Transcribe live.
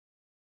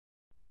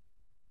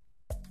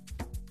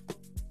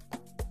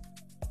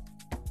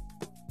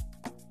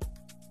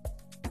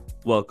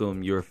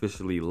Welcome, you're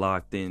officially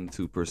locked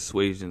into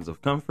Persuasions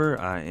of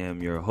Comfort. I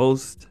am your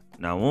host,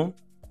 Naum.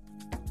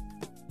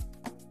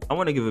 I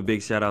want to give a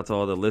big shout out to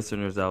all the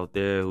listeners out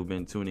there who've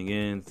been tuning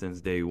in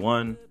since day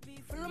one.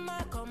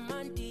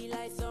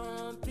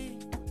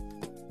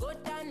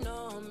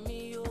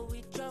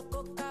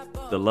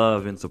 The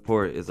love and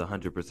support is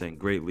 100%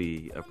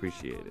 greatly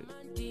appreciated.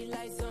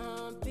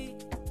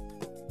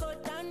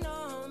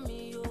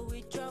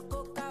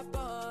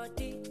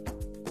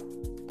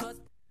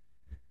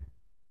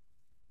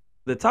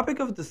 The topic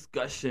of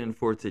discussion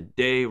for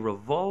today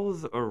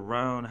revolves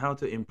around how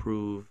to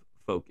improve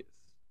focus.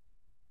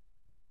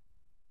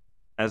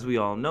 As we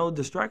all know,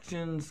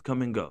 distractions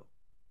come and go.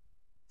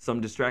 Some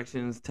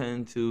distractions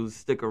tend to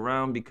stick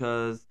around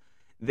because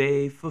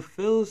they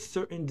fulfill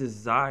certain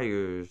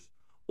desires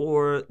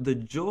or the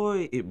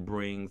joy it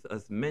brings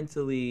us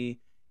mentally,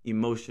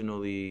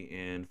 emotionally,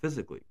 and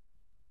physically.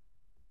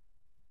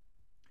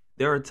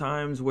 There are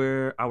times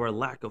where our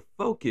lack of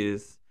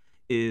focus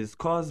is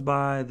caused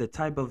by the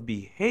type of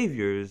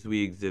behaviors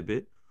we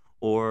exhibit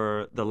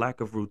or the lack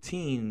of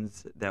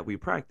routines that we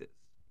practice.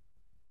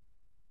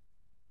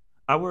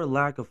 Our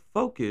lack of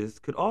focus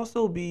could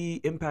also be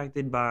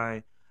impacted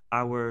by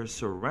our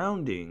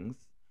surroundings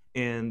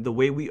and the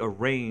way we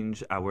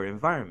arrange our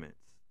environments.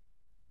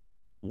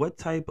 What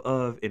type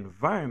of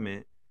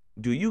environment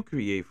do you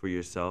create for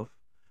yourself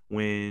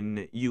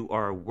when you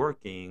are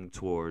working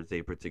towards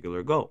a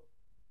particular goal?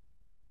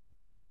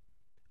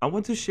 I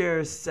want to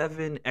share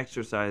 7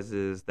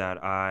 exercises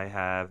that I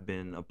have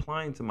been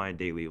applying to my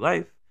daily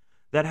life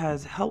that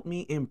has helped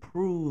me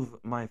improve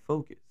my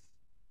focus.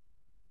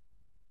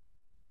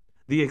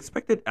 The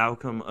expected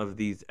outcome of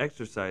these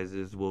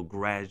exercises will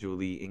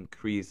gradually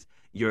increase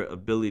your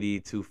ability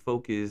to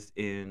focus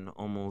in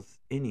almost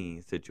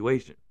any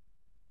situation.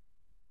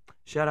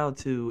 Shout out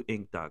to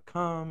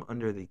Inc.com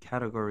under the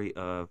category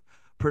of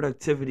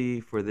productivity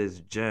for this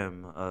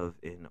gem of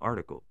an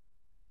article.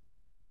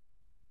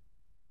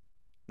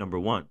 Number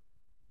 1,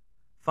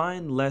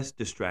 find less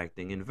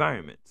distracting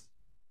environments.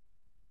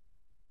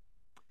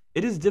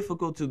 It is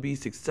difficult to be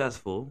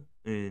successful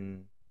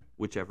in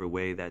whichever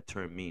way that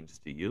term means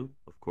to you,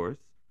 of course,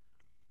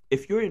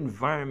 if your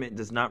environment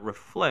does not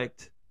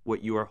reflect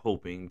what you are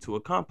hoping to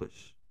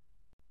accomplish.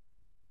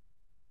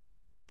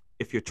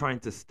 If you're trying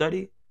to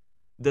study,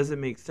 does it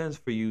make sense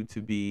for you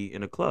to be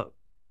in a club,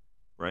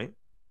 right?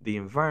 The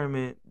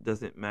environment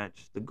doesn't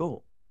match the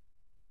goal.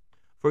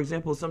 For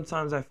example,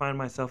 sometimes I find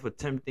myself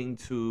attempting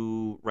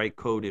to write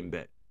code in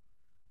bed,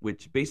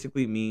 which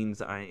basically means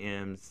I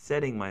am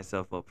setting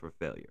myself up for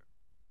failure.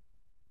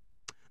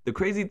 The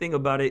crazy thing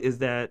about it is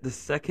that the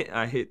second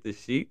I hit the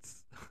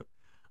sheets,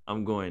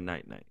 I'm going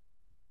night night.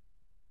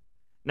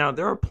 Now,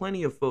 there are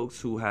plenty of folks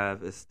who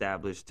have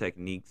established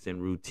techniques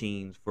and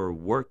routines for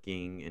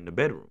working in the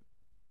bedroom.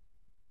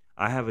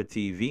 I have a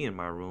TV in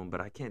my room,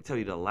 but I can't tell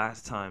you the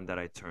last time that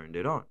I turned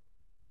it on.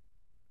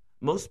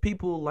 Most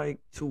people like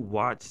to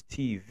watch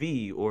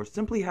TV or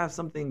simply have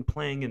something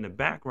playing in the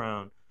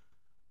background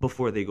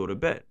before they go to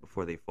bed,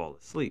 before they fall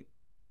asleep.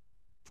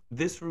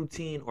 This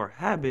routine or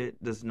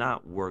habit does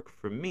not work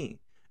for me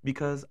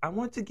because I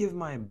want to give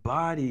my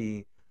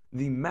body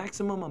the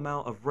maximum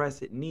amount of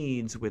rest it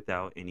needs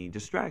without any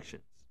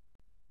distractions.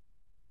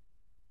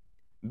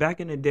 Back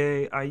in the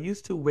day, I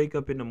used to wake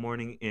up in the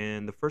morning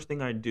and the first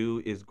thing I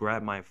do is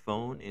grab my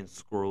phone and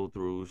scroll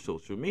through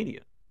social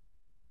media.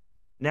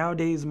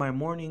 Nowadays, my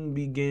morning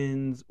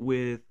begins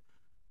with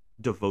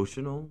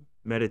devotional,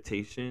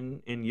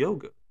 meditation, and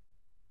yoga.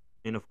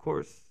 And of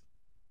course,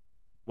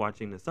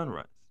 watching the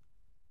sunrise.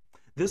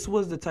 This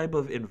was the type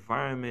of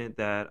environment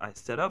that I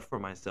set up for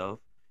myself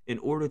in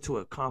order to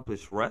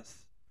accomplish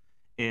rest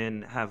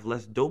and have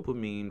less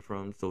dopamine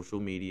from social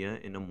media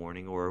in the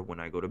morning or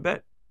when I go to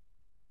bed.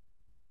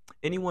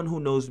 Anyone who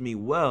knows me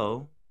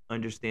well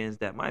understands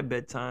that my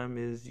bedtime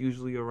is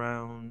usually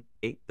around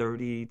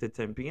 8:30 to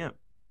 10 p.m.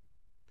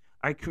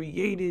 I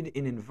created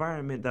an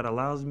environment that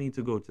allows me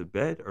to go to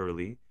bed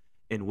early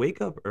and wake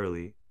up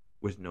early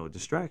with no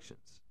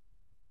distractions.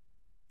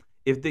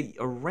 If the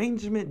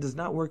arrangement does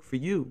not work for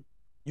you,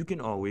 you can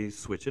always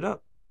switch it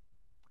up.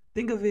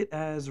 Think of it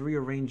as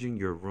rearranging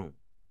your room.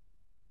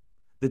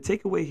 The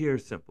takeaway here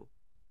is simple: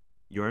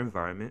 your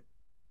environment,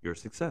 your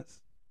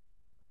success.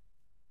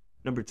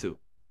 Number 2,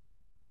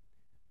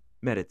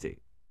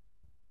 meditate.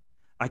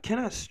 I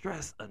cannot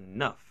stress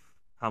enough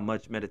how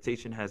much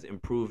meditation has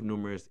improved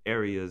numerous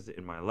areas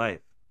in my life.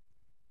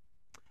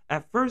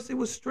 At first, it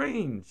was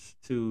strange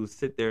to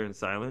sit there in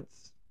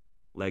silence,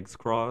 legs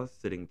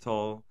crossed, sitting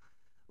tall,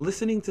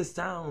 listening to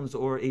sounds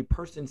or a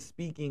person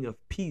speaking of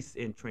peace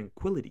and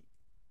tranquility.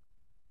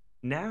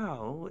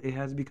 Now, it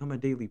has become a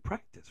daily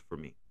practice for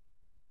me.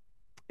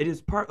 It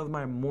is part of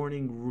my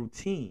morning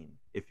routine,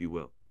 if you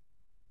will.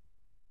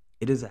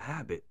 It is a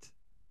habit.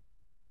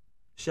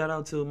 Shout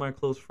out to my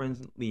close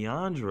friend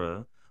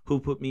Leandra, who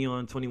put me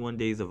on 21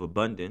 Days of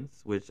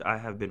Abundance, which I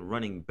have been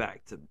running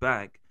back to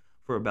back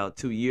for about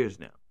 2 years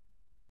now.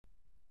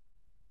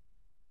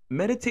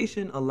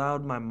 Meditation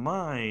allowed my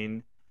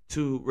mind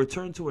to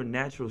return to a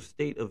natural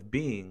state of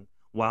being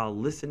while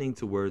listening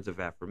to words of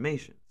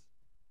affirmations,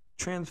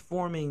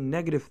 transforming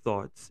negative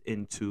thoughts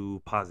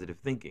into positive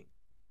thinking.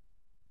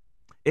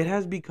 It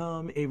has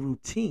become a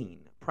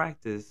routine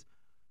practice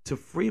to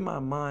free my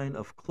mind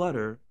of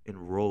clutter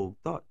and rogue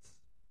thoughts.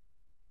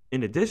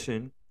 In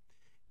addition,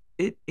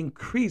 it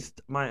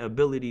increased my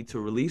ability to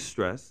release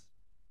stress,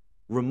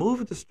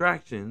 remove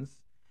distractions,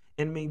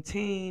 and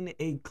maintain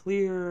a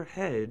clear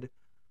head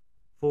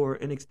for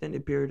an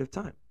extended period of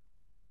time.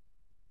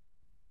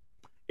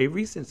 A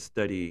recent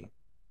study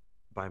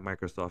by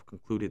Microsoft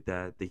concluded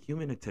that the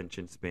human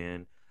attention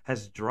span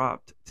has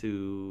dropped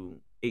to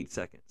 8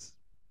 seconds,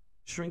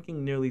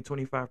 shrinking nearly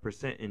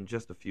 25% in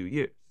just a few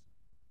years.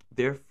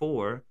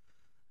 Therefore,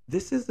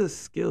 this is a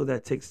skill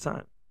that takes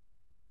time,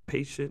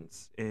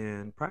 patience,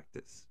 and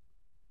practice.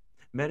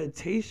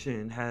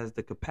 Meditation has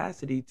the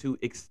capacity to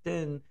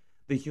extend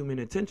the human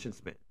attention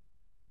span.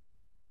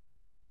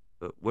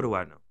 But what do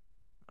I know?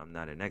 I'm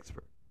not an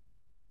expert.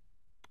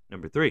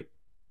 Number three,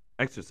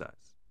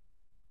 exercise.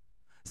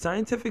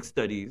 Scientific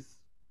studies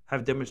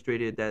have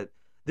demonstrated that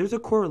there's a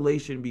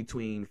correlation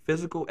between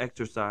physical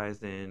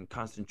exercise and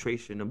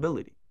concentration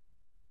ability.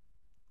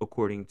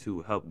 According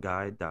to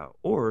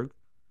helpguide.org,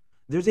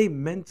 there's a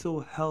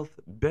mental health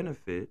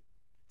benefit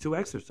to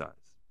exercise.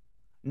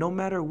 No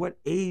matter what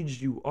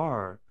age you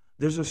are,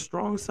 there's a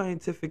strong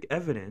scientific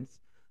evidence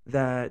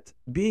that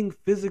being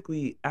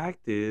physically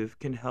active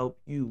can help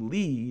you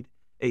lead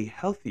a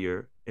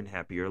healthier and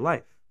happier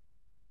life.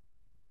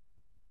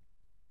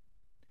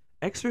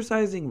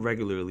 Exercising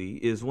regularly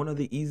is one of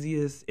the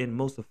easiest and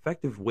most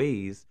effective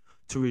ways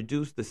to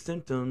reduce the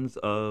symptoms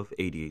of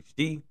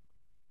ADHD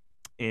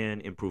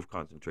and improve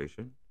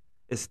concentration,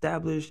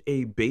 establish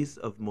a base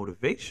of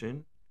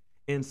motivation,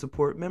 and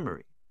support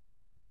memory.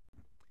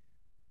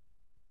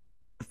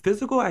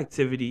 Physical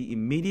activity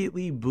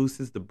immediately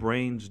boosts the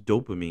brain's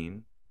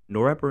dopamine,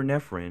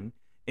 norepinephrine,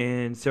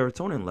 and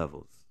serotonin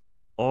levels,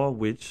 all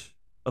which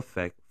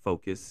affect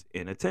focus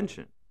and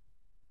attention.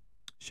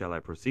 Shall I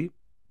proceed?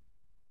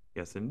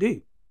 Yes,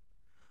 indeed.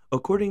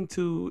 According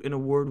to an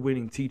award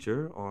winning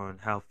teacher on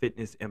how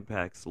fitness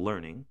impacts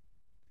learning,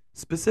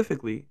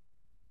 specifically,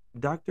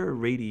 Dr.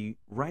 Rady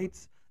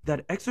writes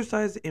that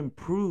exercise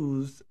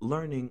improves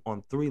learning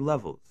on three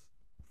levels.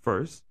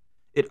 First,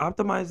 it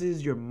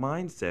optimizes your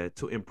mindset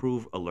to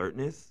improve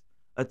alertness,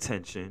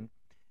 attention,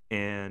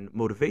 and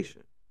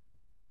motivation.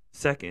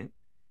 Second,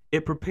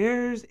 it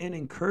prepares and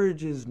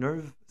encourages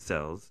nerve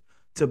cells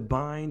to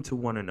bind to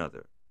one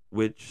another,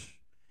 which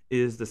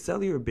is the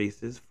cellular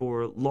basis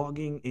for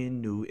logging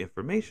in new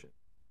information.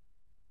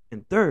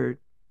 And third,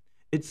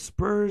 it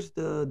spurs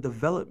the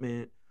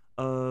development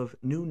of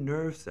new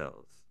nerve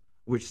cells,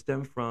 which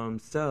stem from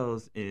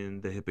cells in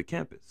the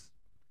hippocampus.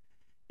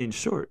 In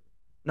short,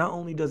 not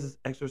only does this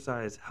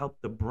exercise help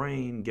the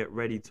brain get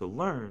ready to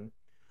learn,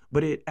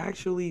 but it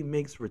actually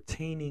makes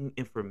retaining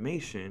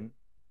information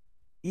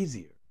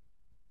easier.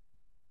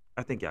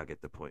 I think y'all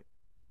get the point.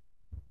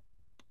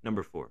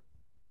 Number four,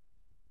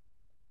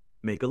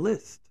 make a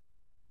list.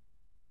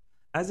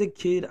 As a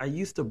kid, I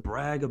used to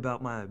brag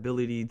about my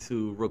ability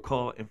to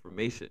recall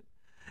information,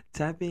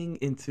 tapping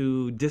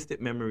into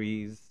distant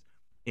memories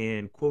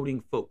and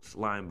quoting folks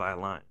line by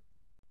line.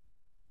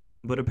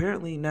 But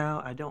apparently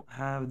now I don't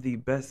have the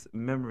best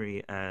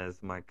memory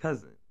as my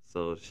cousin.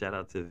 So shout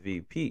out to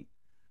VP.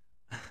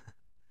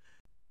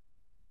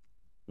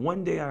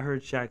 One day I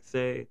heard Shaq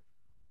say,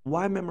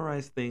 "Why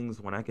memorize things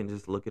when I can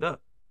just look it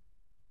up?"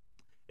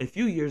 A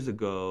few years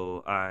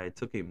ago, I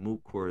took a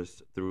MOOC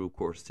course through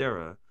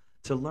Coursera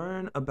to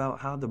learn about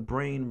how the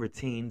brain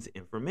retains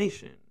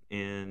information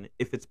and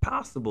if it's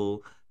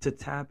possible to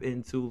tap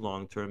into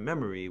long term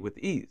memory with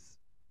ease.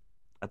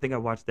 I think I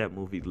watched that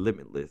movie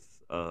Limitless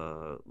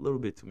a little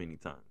bit too many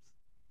times.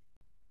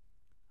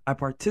 I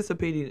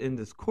participated in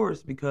this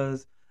course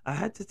because I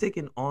had to take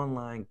an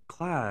online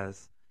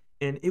class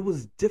and it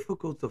was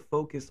difficult to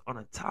focus on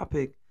a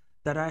topic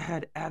that I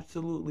had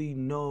absolutely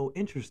no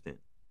interest in.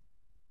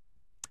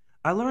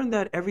 I learned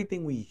that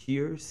everything we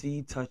hear,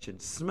 see, touch,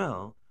 and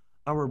smell,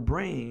 our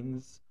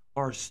brains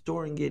are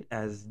storing it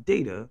as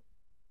data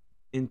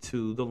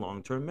into the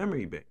long term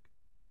memory bank.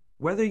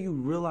 Whether you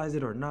realize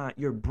it or not,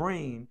 your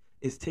brain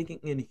is taking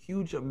in a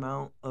huge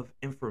amount of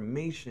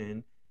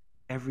information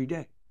every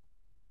day.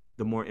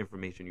 The more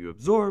information you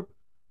absorb,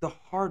 the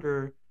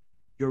harder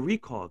your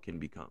recall can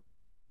become.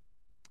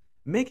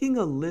 Making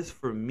a list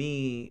for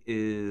me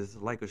is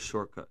like a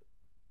shortcut.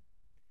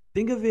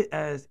 Think of it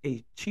as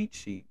a cheat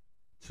sheet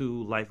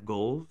to life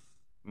goals,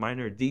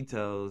 minor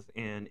details,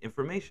 and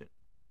information.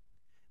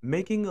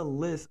 Making a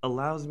list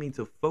allows me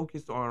to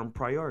focus on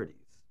priorities.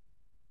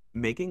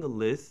 Making a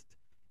list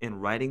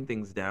and writing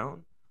things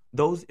down,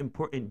 those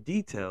important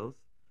details,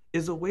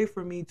 is a way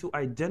for me to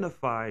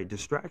identify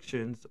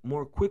distractions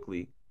more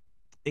quickly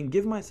and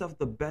give myself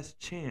the best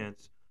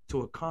chance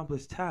to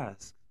accomplish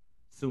tasks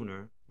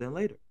sooner than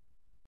later.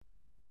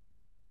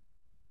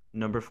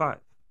 Number five,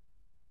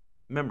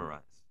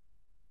 memorize.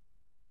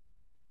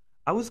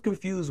 I was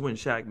confused when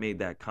Shaq made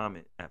that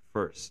comment at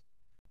first.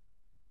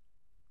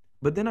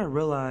 But then I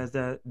realized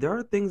that there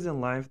are things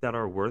in life that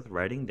are worth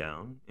writing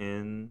down,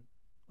 and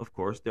of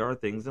course, there are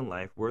things in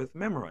life worth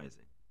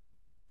memorizing.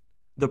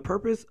 The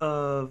purpose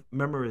of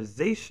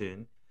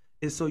memorization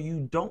is so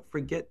you don't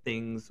forget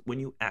things when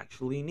you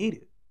actually need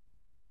it.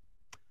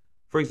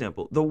 For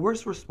example, the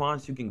worst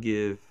response you can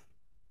give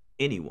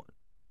anyone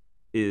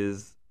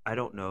is I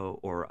don't know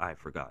or I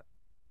forgot.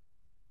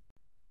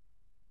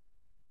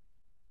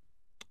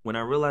 When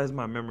I realized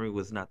my memory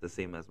was not the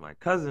same as my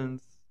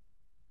cousin's,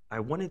 I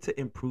wanted to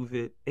improve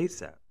it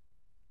ASAP.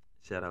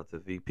 Shout out to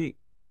VP.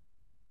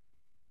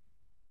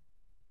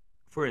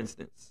 For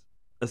instance,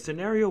 a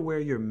scenario where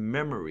your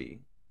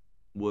memory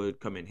would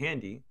come in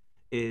handy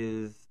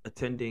is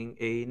attending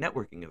a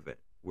networking event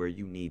where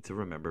you need to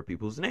remember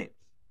people's names.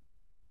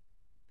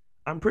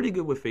 I'm pretty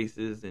good with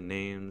faces and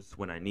names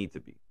when I need to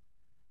be.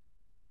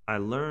 I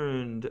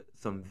learned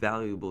some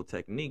valuable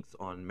techniques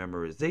on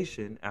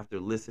memorization after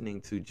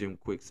listening to Jim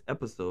Quick's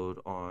episode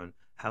on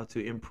how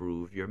to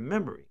improve your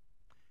memory.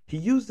 He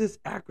used this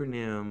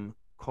acronym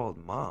called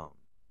MOM,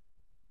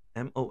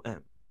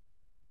 MOM.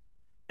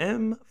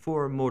 M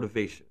for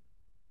motivation,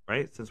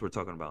 right? Since we're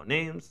talking about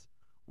names,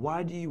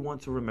 why do you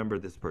want to remember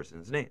this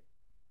person's name?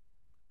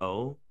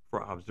 O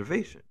for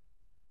observation.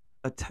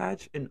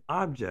 Attach an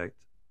object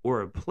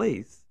or a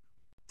place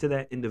to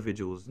that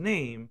individual's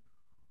name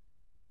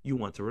you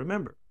want to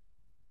remember.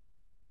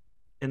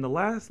 And the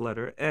last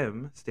letter,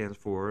 M, stands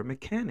for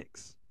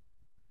mechanics.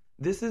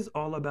 This is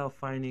all about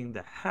finding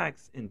the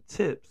hacks and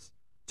tips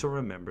to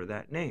remember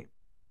that name.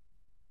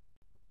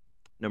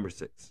 Number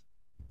 6,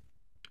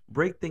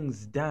 break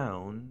things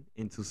down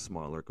into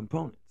smaller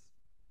components.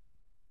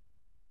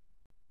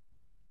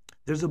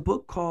 There's a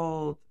book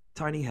called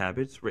Tiny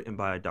Habits written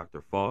by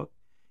Dr. Fogg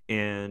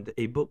and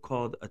a book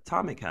called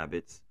Atomic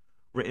Habits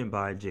written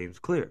by James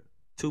Clear.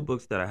 Two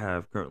books that I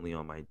have currently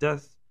on my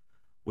desk,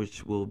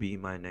 which will be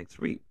my next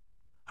read.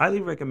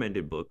 Highly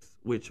recommended books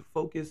which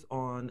focus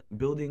on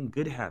building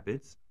good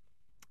habits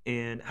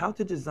and how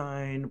to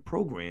design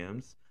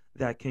programs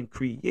that can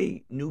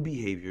create new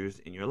behaviors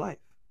in your life.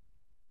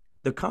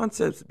 The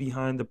concepts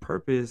behind the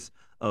purpose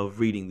of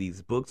reading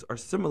these books are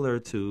similar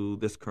to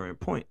this current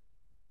point.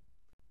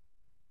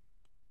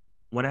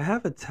 When I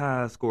have a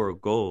task or a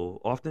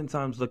goal,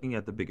 oftentimes looking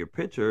at the bigger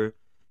picture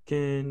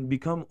can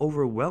become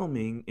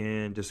overwhelming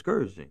and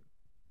discouraging.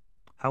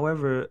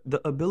 However,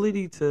 the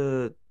ability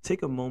to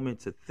take a moment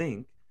to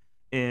think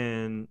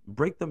and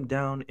break them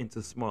down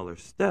into smaller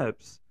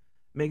steps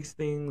makes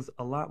things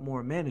a lot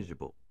more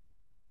manageable.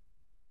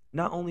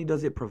 Not only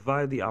does it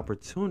provide the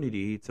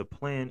opportunity to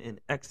plan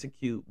and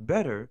execute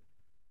better,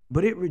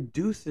 but it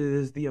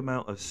reduces the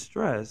amount of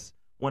stress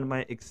one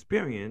might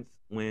experience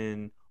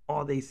when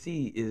all they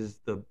see is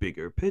the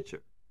bigger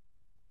picture.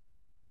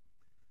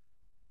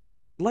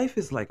 Life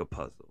is like a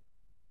puzzle,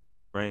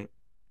 right?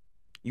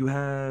 You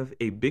have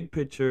a big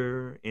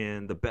picture,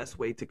 and the best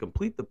way to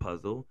complete the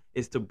puzzle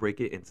is to break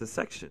it into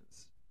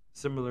sections.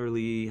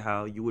 Similarly,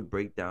 how you would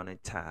break down a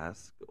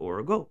task or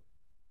a goal.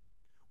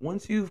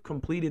 Once you've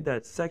completed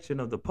that section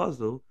of the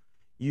puzzle,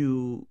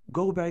 you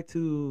go back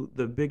to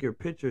the bigger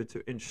picture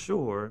to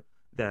ensure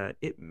that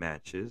it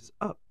matches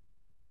up.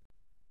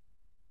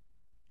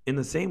 In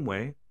the same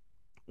way,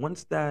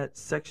 once that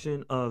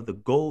section of the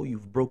goal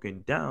you've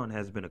broken down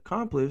has been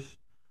accomplished,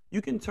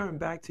 you can turn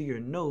back to your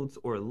notes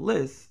or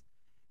list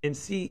and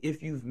see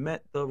if you've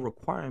met the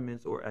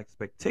requirements or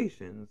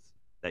expectations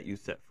that you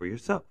set for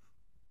yourself.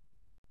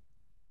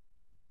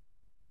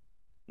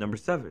 Number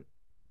 7,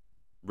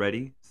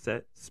 ready,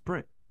 set,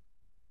 sprint.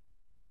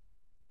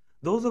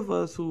 Those of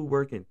us who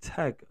work in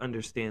tech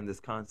understand this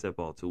concept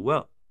all too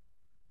well.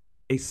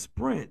 A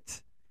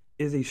sprint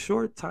is a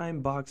short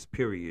time box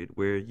period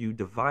where you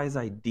devise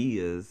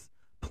ideas,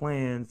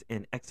 plans,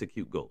 and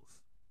execute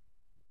goals.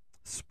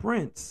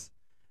 Sprints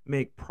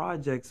make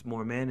projects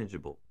more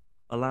manageable,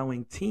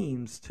 allowing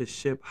teams to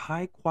ship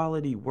high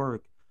quality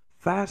work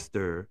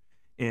faster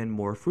and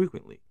more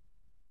frequently.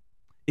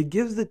 It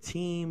gives the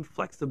team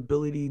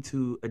flexibility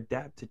to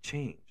adapt to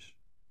change.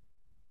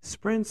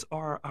 Sprints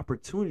are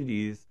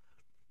opportunities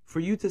for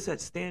you to set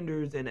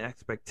standards and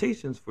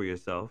expectations for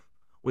yourself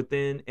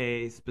within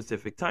a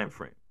specific time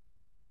frame.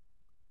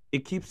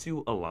 It keeps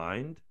you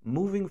aligned,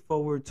 moving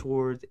forward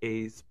towards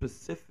a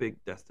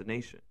specific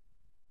destination.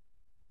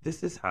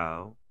 This is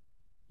how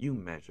you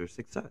measure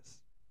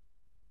success.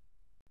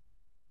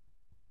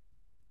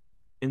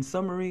 In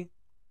summary,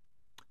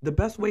 the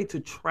best way to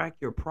track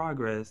your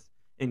progress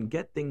and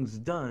get things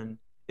done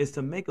is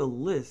to make a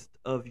list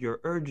of your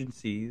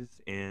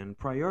urgencies and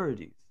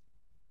priorities.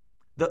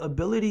 The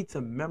ability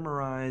to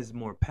memorize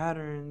more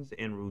patterns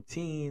and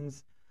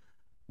routines,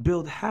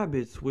 build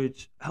habits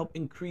which help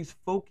increase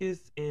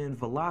focus and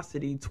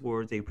velocity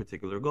towards a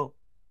particular goal.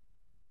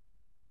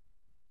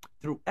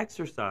 Through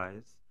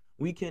exercise,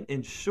 we can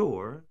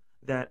ensure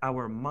that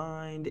our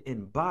mind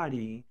and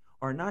body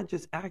are not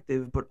just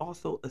active, but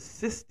also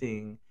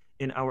assisting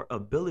in our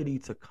ability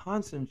to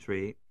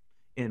concentrate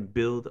and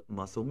build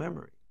muscle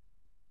memory.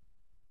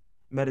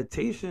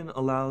 Meditation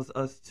allows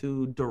us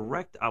to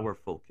direct our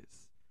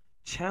focus,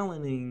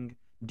 channeling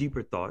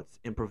deeper thoughts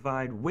and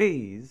provide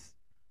ways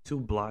to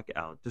block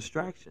out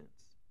distractions.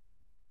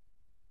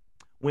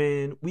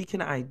 When we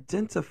can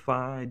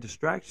identify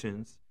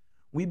distractions,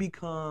 we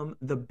become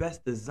the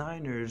best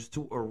designers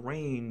to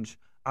arrange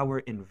our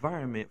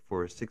environment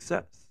for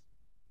success.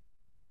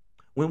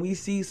 When we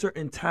see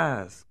certain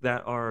tasks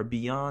that are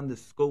beyond the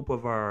scope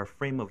of our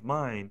frame of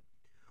mind,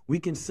 we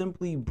can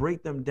simply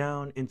break them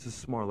down into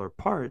smaller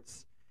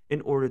parts in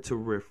order to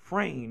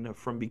refrain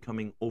from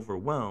becoming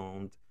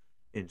overwhelmed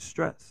and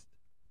stressed.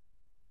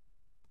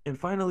 And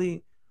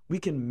finally, we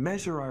can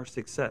measure our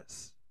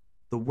success,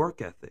 the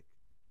work ethic,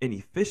 and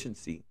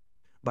efficiency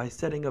by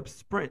setting up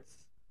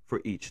sprints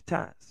for each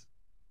task.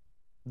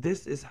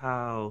 This is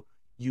how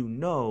you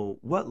know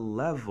what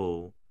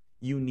level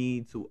you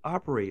need to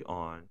operate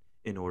on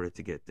in order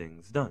to get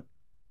things done.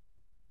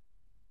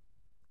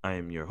 I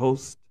am your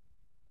host.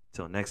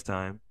 Till next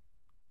time,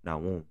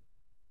 Nawum.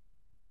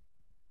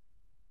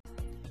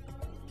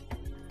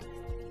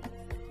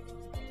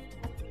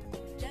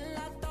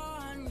 Gelato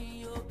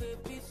honey, oh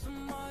baby,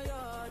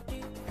 smile,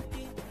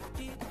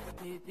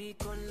 baby,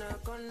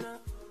 gonna,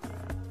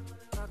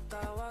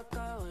 waka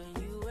waka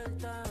when you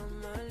enter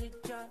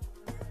Malicha,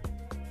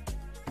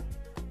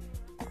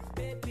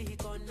 baby,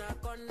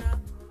 gonna,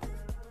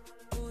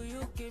 will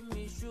you give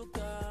me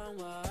sugar,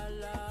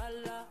 wala,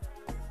 ala,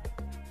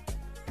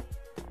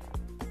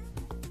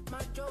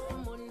 macho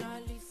Mona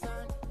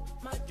Lisa,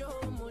 macho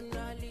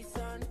Mona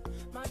Lisa,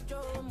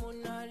 macho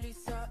Mona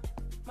Lisa,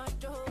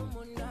 macho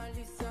Mona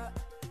Lisa,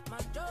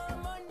 macho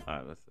Mona. All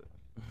right, let's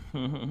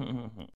see.